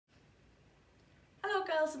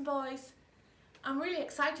Hello girls and boys. I'm really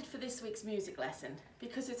excited for this week's music lesson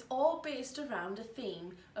because it's all based around a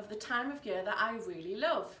theme of the time of year that I really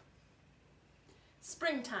love.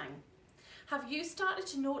 Springtime. Have you started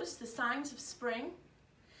to notice the signs of spring?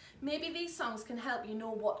 Maybe these songs can help you know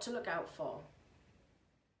what to look out for.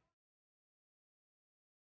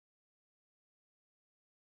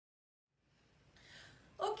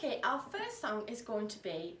 Okay, our first song is going to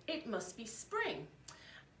be It Must Be Spring.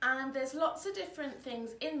 And there's lots of different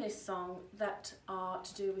things in this song that are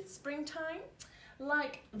to do with springtime,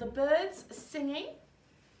 like the birds singing,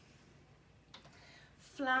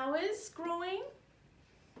 flowers growing,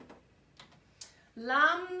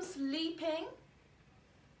 lambs leaping,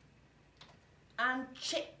 and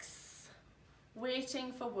chicks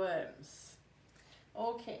waiting for worms.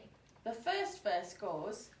 Okay, the first verse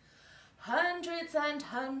goes, hundreds and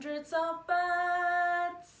hundreds of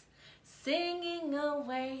birds singing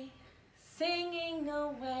away, singing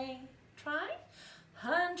away. Try.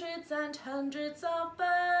 Hundreds and hundreds of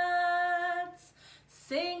birds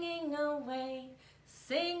singing away,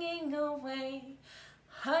 singing away.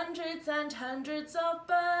 Hundreds and hundreds of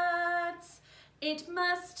birds. It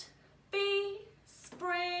must be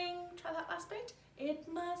spring. Try that last bit. It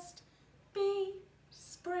must be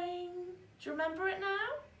spring. Do you remember it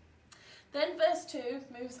now? Then verse 2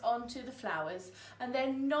 moves on to the flowers and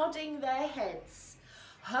they're nodding their heads.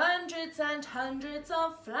 Hundreds and hundreds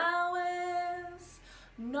of flowers,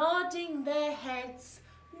 nodding their heads,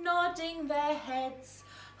 nodding their heads.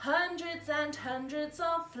 Hundreds and hundreds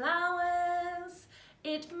of flowers,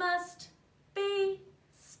 it must be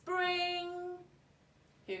spring.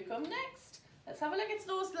 Who come next? Let's have a look at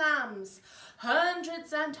those lambs.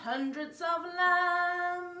 Hundreds and hundreds of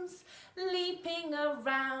lambs, leaping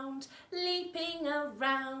around, leaping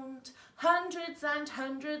around. Hundreds and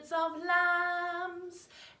hundreds of lambs,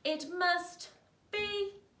 it must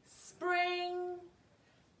be spring.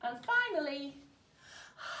 And finally,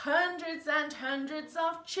 hundreds and hundreds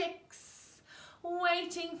of chicks,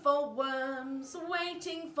 waiting for worms,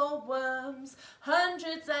 waiting for worms.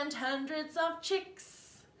 Hundreds and hundreds of chicks,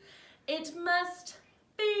 it must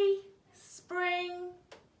be spring.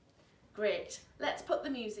 Great, let's put the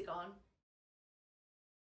music on.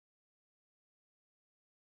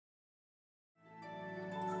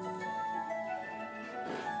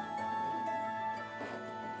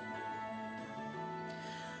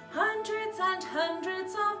 Hundreds and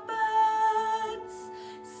hundreds of birds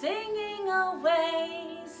singing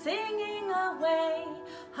away, singing away.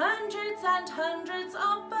 Hundreds and hundreds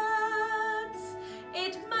of birds,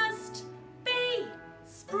 it must be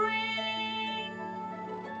spring.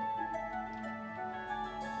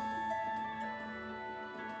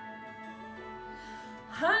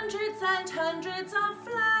 Hundreds and hundreds of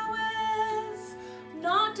flowers,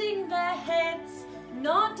 nodding their heads,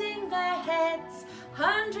 nodding their heads.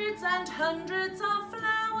 Hundreds and hundreds of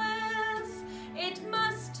flowers, it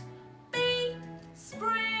must be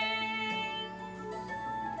spring.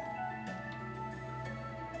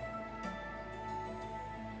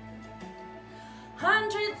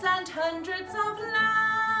 Hundreds and hundreds of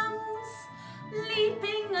lambs,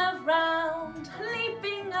 leaping around,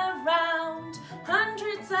 leaping around.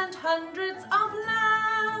 Hundreds and hundreds of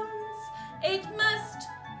lambs, it must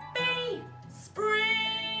be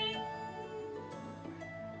spring.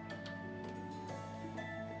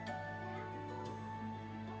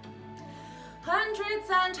 Hundreds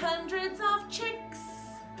and hundreds of chicks,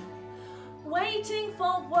 waiting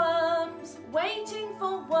for worms, waiting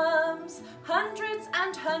for worms. Hundreds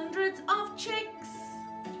and hundreds of chicks,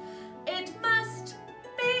 it must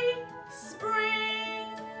be spring.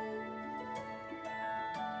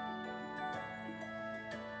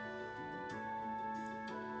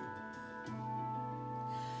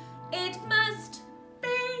 It must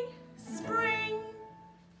be spring.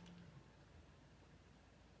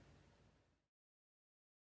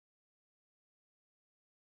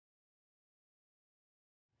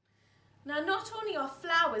 Now, not only are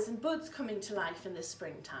flowers and buds coming to life in the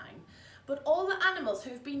springtime, but all the animals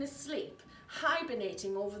who've been asleep,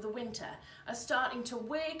 hibernating over the winter, are starting to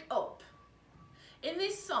wake up. In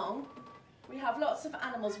this song, we have lots of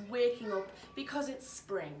animals waking up because it's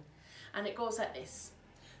spring, and it goes like this.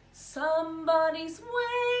 Somebody's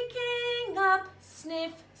waking up,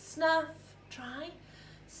 sniff, snuff, try.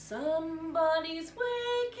 Somebody's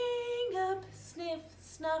waking up, sniff,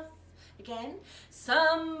 snuff. Again,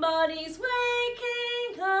 somebody's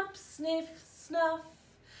waking up, sniff, snuff.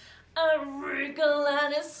 A wriggle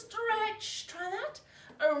and a stretch, try that.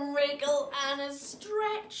 A wriggle and a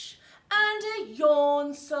stretch, and a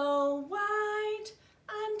yawn so wide,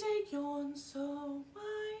 and a yawn so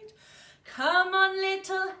wide. Come on, little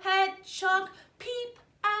hedgehog, peep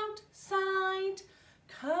outside.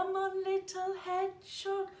 Come on, little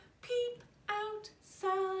hedgehog, peep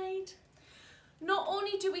outside. Not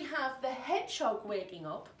only do we have the hedgehog waking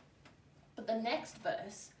up, but the next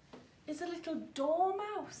verse is a little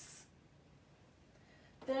dormouse.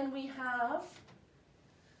 Then we have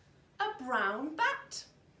a brown bat.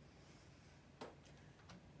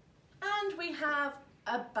 And we have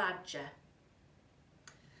a badger.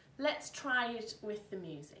 Let's try it with the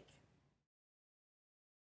music.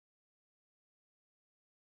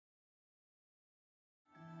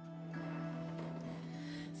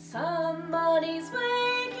 Somebody's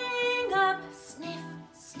waking up, sniff,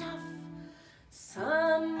 snuff.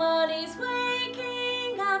 Somebody's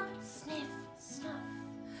waking up, sniff, snuff.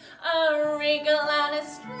 A wriggle and a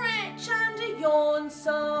stretch and a yawn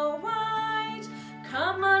so wide.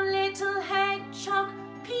 Come on, little hedgehog,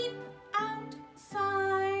 peep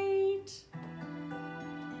outside.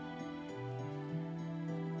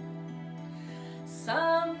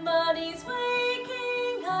 Somebody's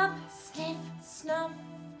waking up, sniff, snuff.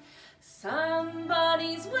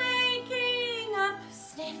 Somebody's waking up,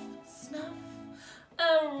 sniff, snuff.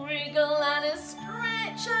 A wriggle and a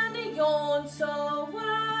stretch and a yawn so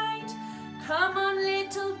wide. Come on,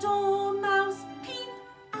 little dormouse, peep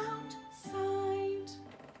outside.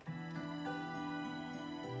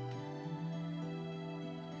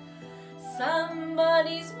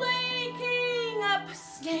 Somebody's waking up,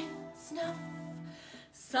 sniff, snuff.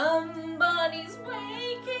 Somebody's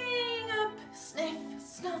waking up, sniff,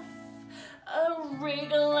 snuff. A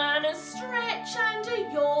wriggle and a stretch and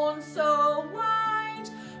a yawn so wide.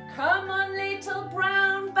 Come on, little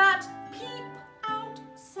brown bat, peep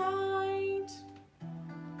outside.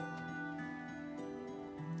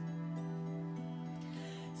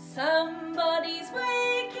 Somebody's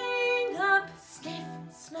waking up, sniff,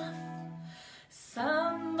 snuff.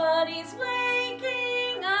 Somebody's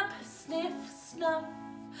waking up, sniff, snuff.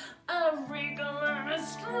 A wriggle and a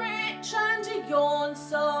stretch and a yawn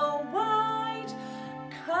so wide.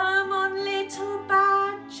 Come on, little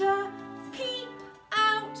badger, peep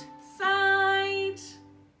outside.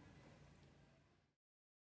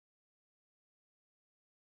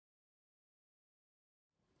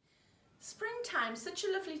 Springtime's such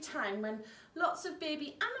a lovely time when lots of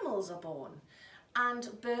baby animals are born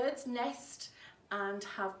and birds nest and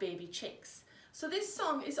have baby chicks. So this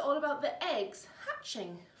song is all about the eggs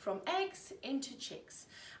hatching from eggs into chicks.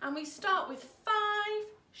 And we start with 5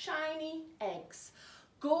 shiny eggs,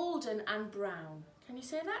 golden and brown. Can you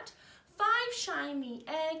say that? 5 shiny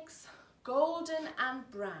eggs, golden and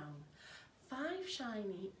brown. 5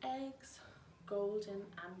 shiny eggs, golden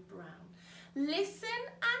and brown. Listen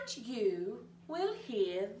and you will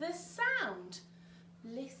hear the sound.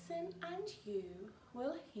 Listen and you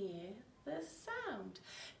will hear the sound.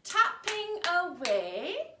 Tapping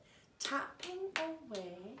away, tapping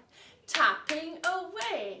away, tapping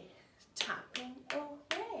away, tapping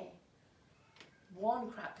away.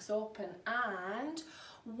 One cracks open and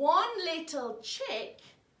one little chick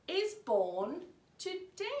is born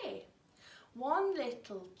today. One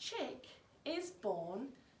little chick is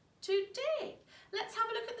born today. Let's have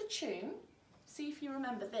a look at the tune, see if you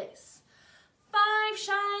remember this. 5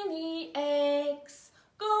 shiny eggs,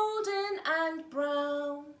 golden and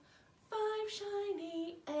brown. 5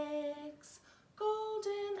 shiny eggs,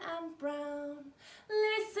 golden and brown.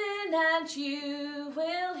 Listen and you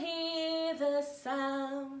will hear the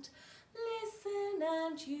sound. Listen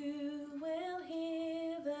and you will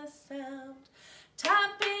hear the sound.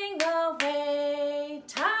 Tapping away,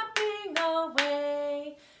 tapping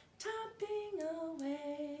away, tapping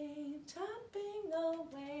away, tapping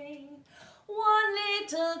away. One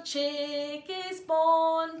little chick is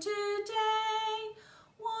born today.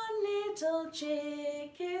 One little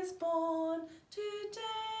chick is born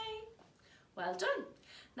today. Well done.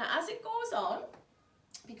 Now as it goes on,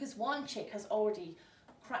 because one chick has already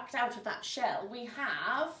cracked out of that shell, we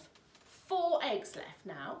have 4 eggs left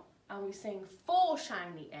now, and we sing 4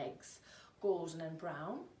 shiny eggs, golden and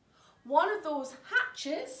brown. One of those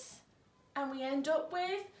hatches and we end up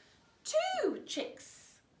with 2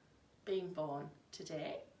 chicks being born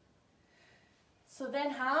today. So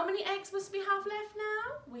then how many eggs must we have left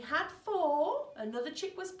now? We had 4, another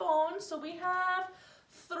chick was born, so we have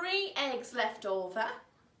 3 eggs left over.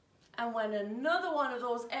 And when another one of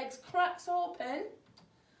those eggs cracks open,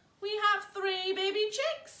 we have 3 baby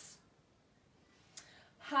chicks.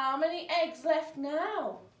 How many eggs left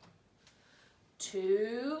now?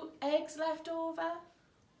 2 eggs left over.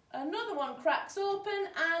 Another one cracks open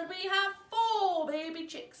and we have 4 baby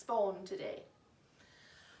chicks born today.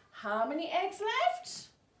 How many eggs left?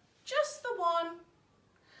 Just the one.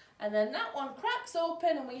 And then that one cracks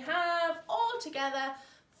open and we have all together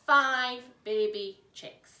 5 baby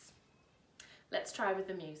chicks. Let's try with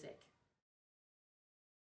the music.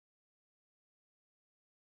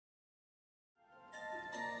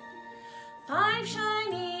 5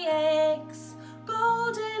 shiny eggs,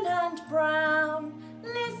 golden and brown.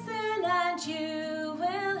 Listen and you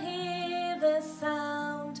will hear the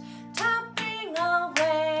sound. Tapping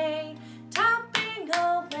away,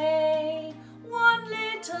 one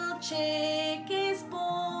little chick is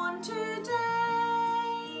born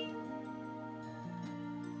today.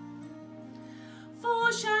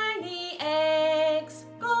 4 shiny eggs,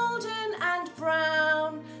 golden and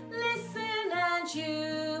brown. Listen and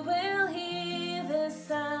you will hear the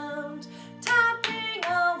sound. Tapping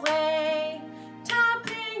away,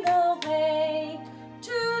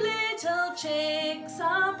 2 little chicks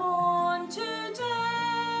are born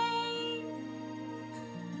today.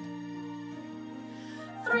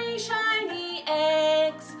 3 shiny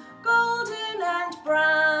eggs, golden and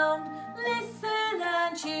brown. Listen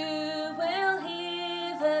and you will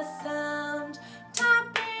hear the sound.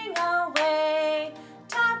 Tapping away,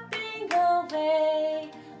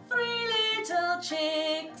 3 little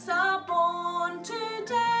chicks are born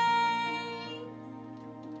today.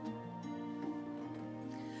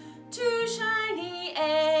 2 shiny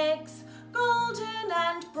eggs, golden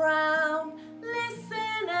and brown.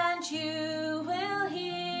 Listen and you will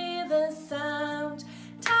hear the sound.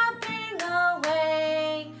 Tapping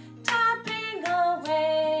away,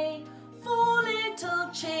 4 little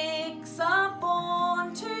chicks are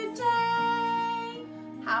born today.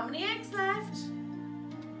 How many eggs left?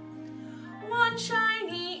 1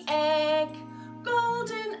 shiny egg,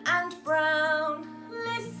 golden and brown.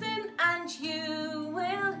 Listen and you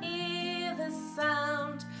will hear the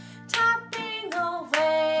sound. Tapping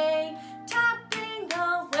away,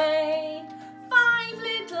 5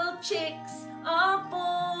 little chicks are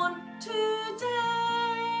born today.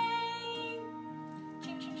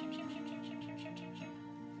 Chim, chim, chim, chim, chim, chim, chim, chim, chim, chim, chim.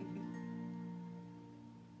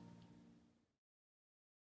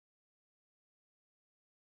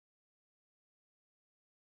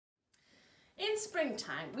 In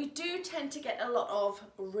springtime, we do tend to get a lot of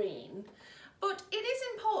rain, but it is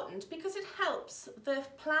important because it helps the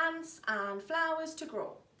plants and flowers to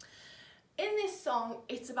grow. In this song,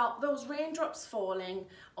 it's about those raindrops falling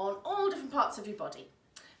on all different parts of your body.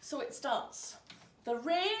 So it starts, the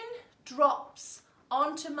rain drops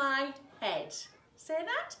onto my head. Say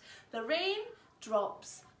that. The rain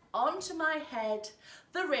drops onto my head.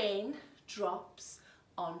 The rain drops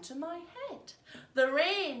onto my head. The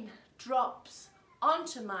rain drops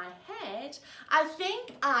onto my head. I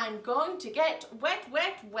think I'm going to get wet,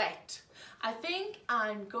 wet, wet. I think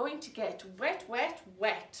I'm going to get wet, wet,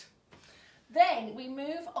 wet. Then we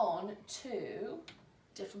move on to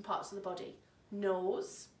different parts of the body.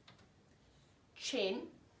 Nose, chin,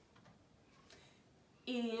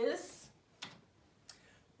 ears,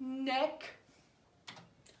 neck,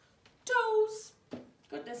 toes.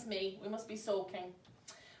 Goodness me, we must be soaking.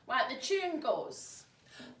 Right, the tune goes.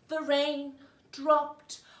 The rain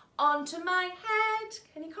dropped onto my head.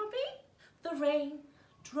 Can you copy? The rain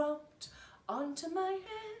dropped onto my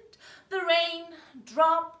head. The rain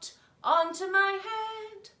dropped onto my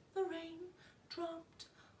head. The rain dropped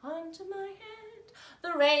onto my head.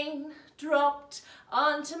 The rain dropped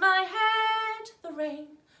onto my head. The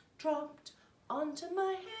rain dropped onto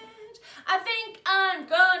my head. I think I'm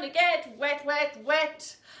gonna get wet, wet,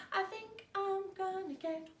 wet. I think I'm gonna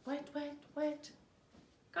get wet, wet, wet.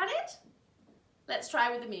 Got it? Let's try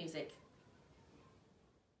with the music.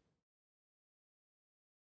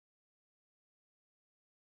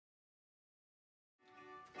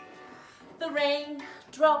 The rain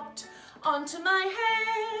dropped onto my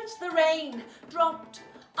head. The rain dropped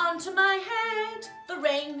onto my head. The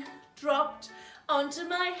rain dropped onto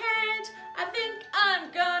my head. I think I'm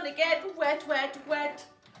gonna get wet, wet, wet.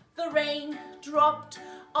 The rain dropped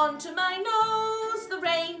onto my nose. The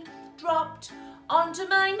rain dropped onto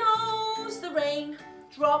my nose. The rain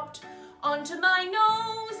dropped onto my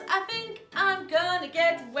nose. I think I'm gonna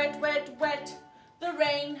get wet, wet, wet. The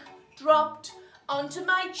rain dropped onto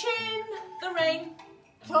my chin. The rain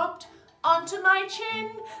dropped onto my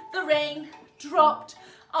chin. The rain dropped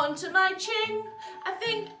onto my chin. I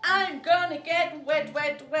think I'm gonna get wet,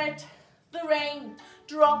 wet, wet. The rain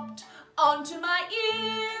dropped onto my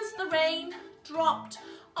ears. The rain dropped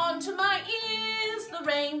onto my ears. The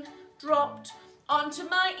rain dropped onto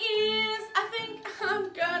my ears. I think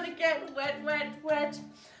I'm gonna get wet, wet, wet.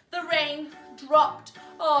 The rain dropped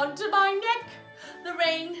onto my neck. The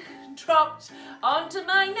rain dropped onto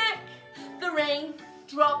my neck. The rain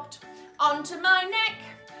dropped onto my neck.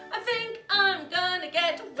 I think I'm gonna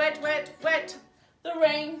get wet, wet, wet. The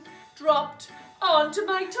rain dropped onto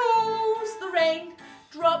my toes. The rain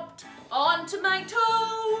dropped onto my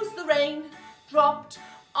toes. The rain dropped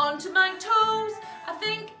onto my toes. I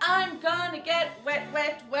think I'm gonna get wet,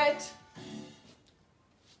 wet, wet.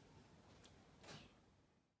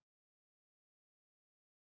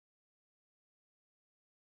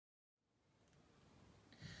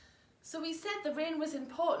 So we said the rain was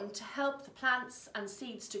important to help the plants and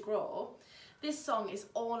seeds to grow. This song is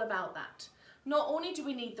all about that. Not only do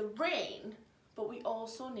we need the rain, but we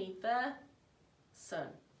also need the sun.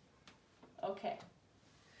 Okay.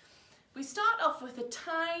 We start off with a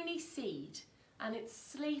tiny seed and it's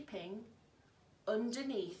sleeping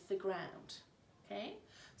underneath the ground. Okay?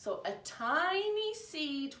 So a tiny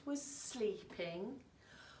seed was sleeping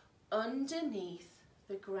underneath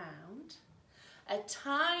the ground. A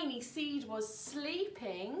tiny seed was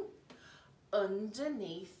sleeping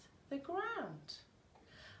underneath the ground.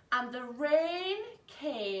 And the rain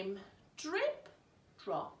came drip,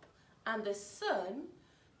 drop, and the sun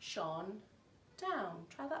shone down.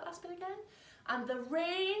 Try that last bit again. And the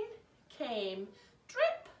rain came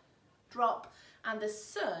drip, drop, and the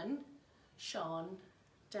sun shone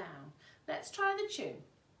down. Let's try the tune.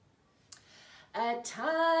 A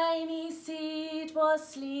tiny seed was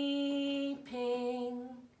sleeping.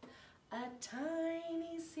 A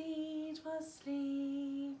tiny seed was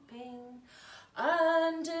sleeping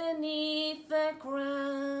underneath the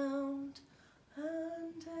ground.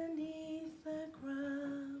 Underneath the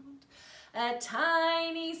ground. A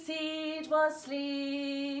tiny seed was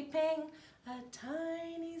sleeping. A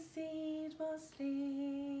tiny seed was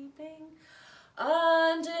sleeping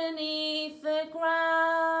underneath the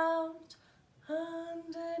ground.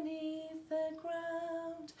 Underneath the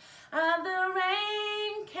ground. And the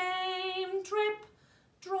rain came drip,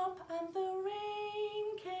 drop, and the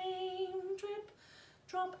rain came drip,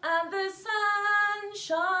 drop, and the sun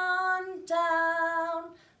shone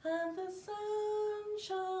down, and the sun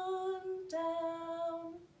shone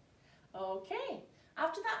down. Okay,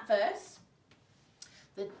 after that verse,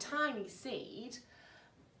 the tiny seed,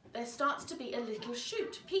 there starts to be a little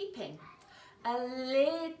shoot peeping. A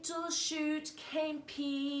little shoot came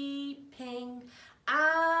peeping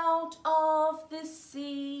out of the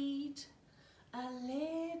seed. A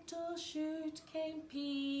little shoot came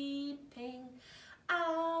peeping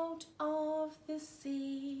out of the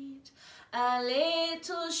seed. A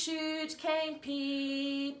little shoot came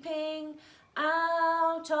peeping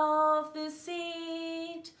out of the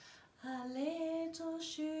seed. A little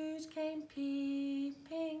shoot came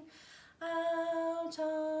peeping out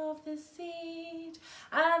of the seed,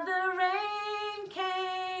 and the rain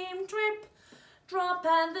came drip, drop,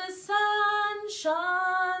 and the sun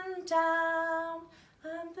shone down,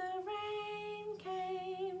 and the rain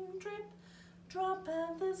came drip, drop,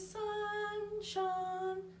 and the sun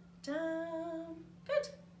shone down. Good.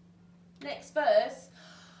 Next verse.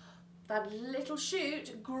 That little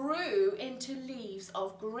shoot grew into leaves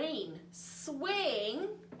of green, swaying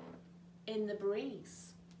in the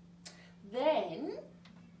breeze. Then,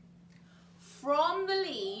 from the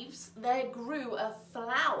leaves, there grew a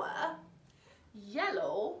flower,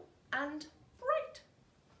 yellow and bright.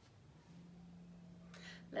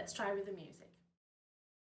 Let's try with the music.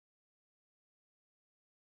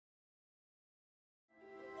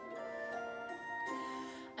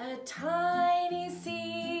 A tiny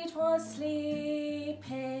seed was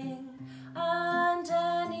sleeping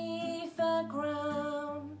underneath the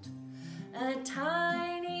ground. A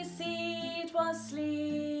tiny seed was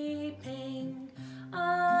sleeping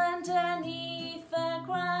underneath the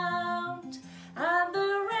ground, and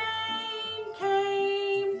the rain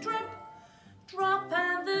came drip, drop,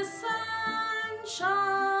 and the sun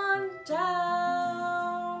shone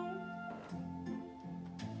down.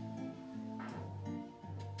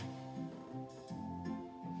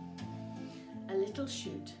 A little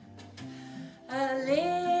shoot. A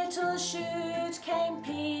little shoot came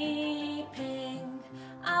peeping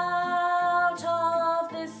out of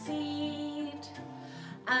the seed.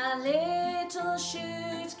 A little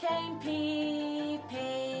shoot came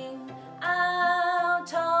peeping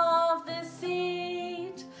out of the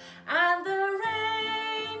seed, and the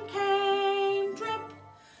rain came drip,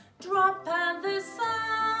 drop, and the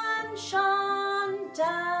sun shone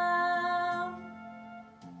down.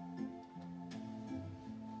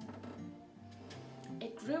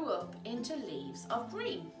 It grew up into leaves of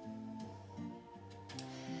green.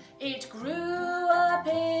 It grew up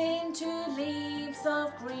into leaves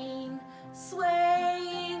of green,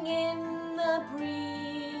 swaying in the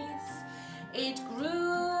breeze. It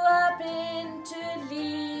grew up into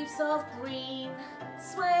leaves of green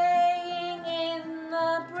swaying in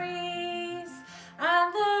the breeze,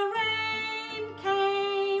 and the rain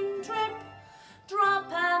came drip,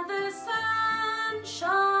 drop, and the sun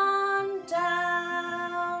shone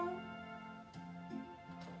down.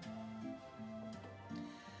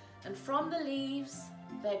 And from the leaves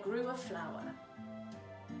there grew a flower,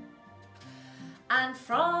 and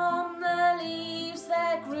from the leaves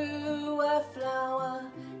there grew a flower,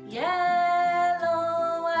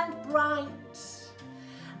 yellow and bright.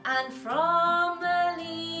 And from the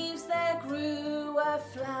leaves there grew a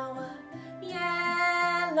flower,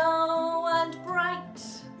 yellow and bright.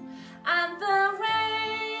 And the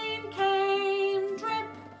rain came drip,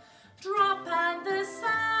 drop, and the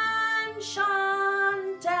sun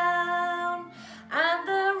shone down. And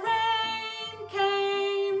the rain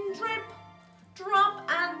came drip, drop,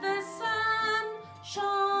 and the sun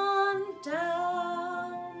shone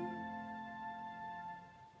down.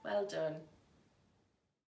 Well done.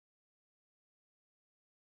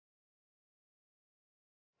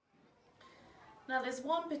 Now there's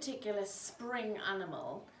one particular spring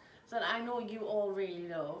animal that I know you all really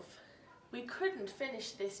love. We couldn't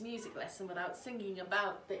finish this music lesson without singing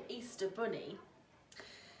about the Easter Bunny.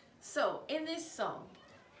 So in this song,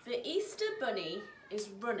 the Easter Bunny is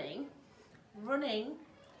running, running,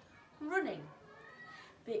 running.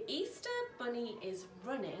 The Easter Bunny is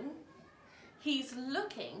running. He's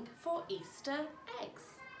looking for Easter eggs.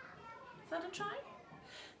 Is that a try?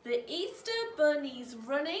 The Easter Bunny's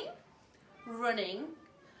running, running,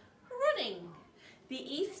 running. The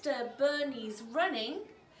Easter Bunny's running.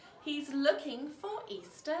 He's looking for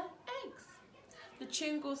Easter eggs. The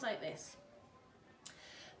tune goes like this.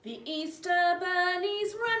 The Easter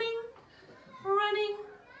Bunny's running, running,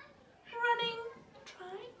 running.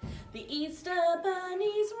 Try. The Easter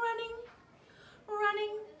Bunny's running,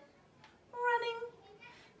 running, running.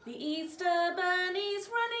 The Easter Bunny's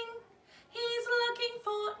running. He's looking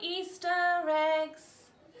for Easter eggs.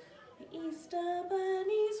 The Easter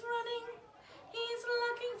Bunny's running. He's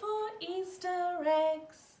looking for Easter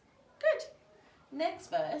eggs. Good. Next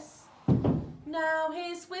verse. Now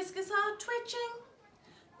his whiskers are twitching,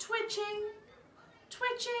 twitching,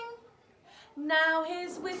 twitching. Now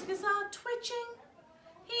his whiskers are twitching.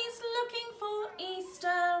 He's looking for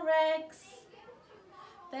Easter eggs.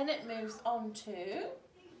 Then it moves on to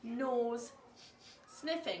nose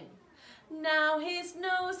sniffing. Now his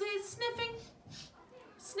nose is sniffing,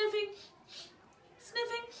 sniffing,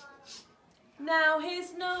 sniffing. Now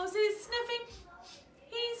his nose is sniffing.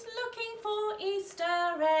 He's looking for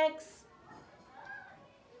Easter eggs.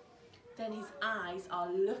 Then his eyes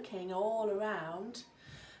are looking all around.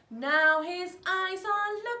 Now his eyes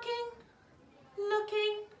are looking,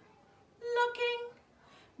 looking, looking.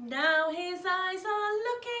 Now his eyes are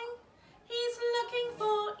looking. He's looking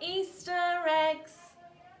for Easter eggs.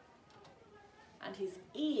 And his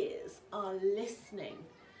ears are listening.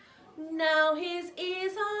 Now his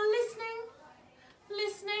ears are listening,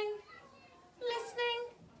 listening, listening.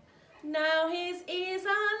 Now his ears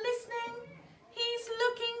are listening. He's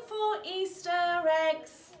looking for Easter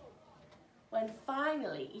eggs. When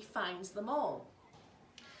finally he finds them all.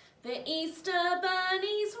 The Easter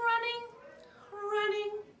Bunny's running,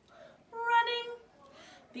 running, running.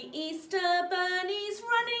 The Easter Bunny's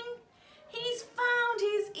running. He's found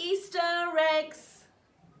his Easter eggs.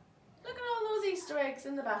 Look at all those Easter eggs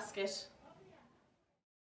in the basket.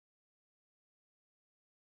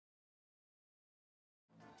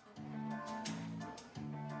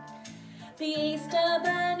 The Easter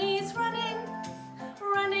Bunny's running,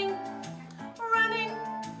 running, running.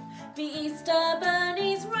 The Easter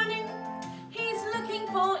Bunny's running. He's looking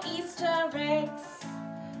for Easter eggs.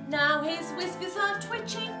 Now his whiskers are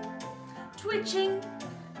twitching, twitching,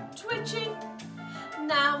 twitching.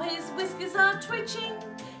 Now his whiskers are twitching.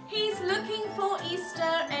 He's looking for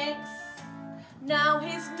Easter eggs. Now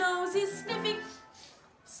his nose is sniffing,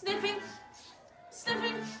 sniffing,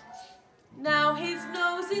 sniffing. Now his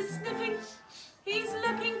nose is sniffing. He's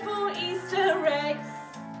looking for Easter eggs.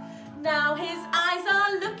 Now his eyes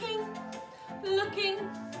are looking, looking,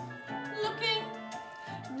 looking.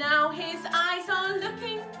 Now his eyes are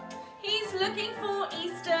looking. He's looking for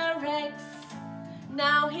Easter eggs.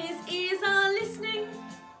 Now his ears are listening,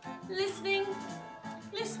 listening,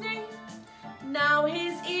 listening. Now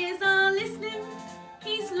his ears are listening.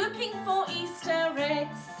 He's looking for Easter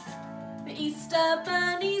eggs. The Easter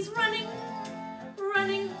Bunny's running,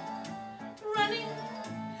 running, running.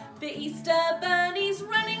 The Easter Bunny's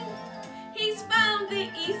running. He's found the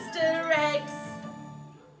Easter eggs.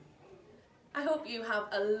 I hope you have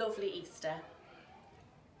a lovely Easter.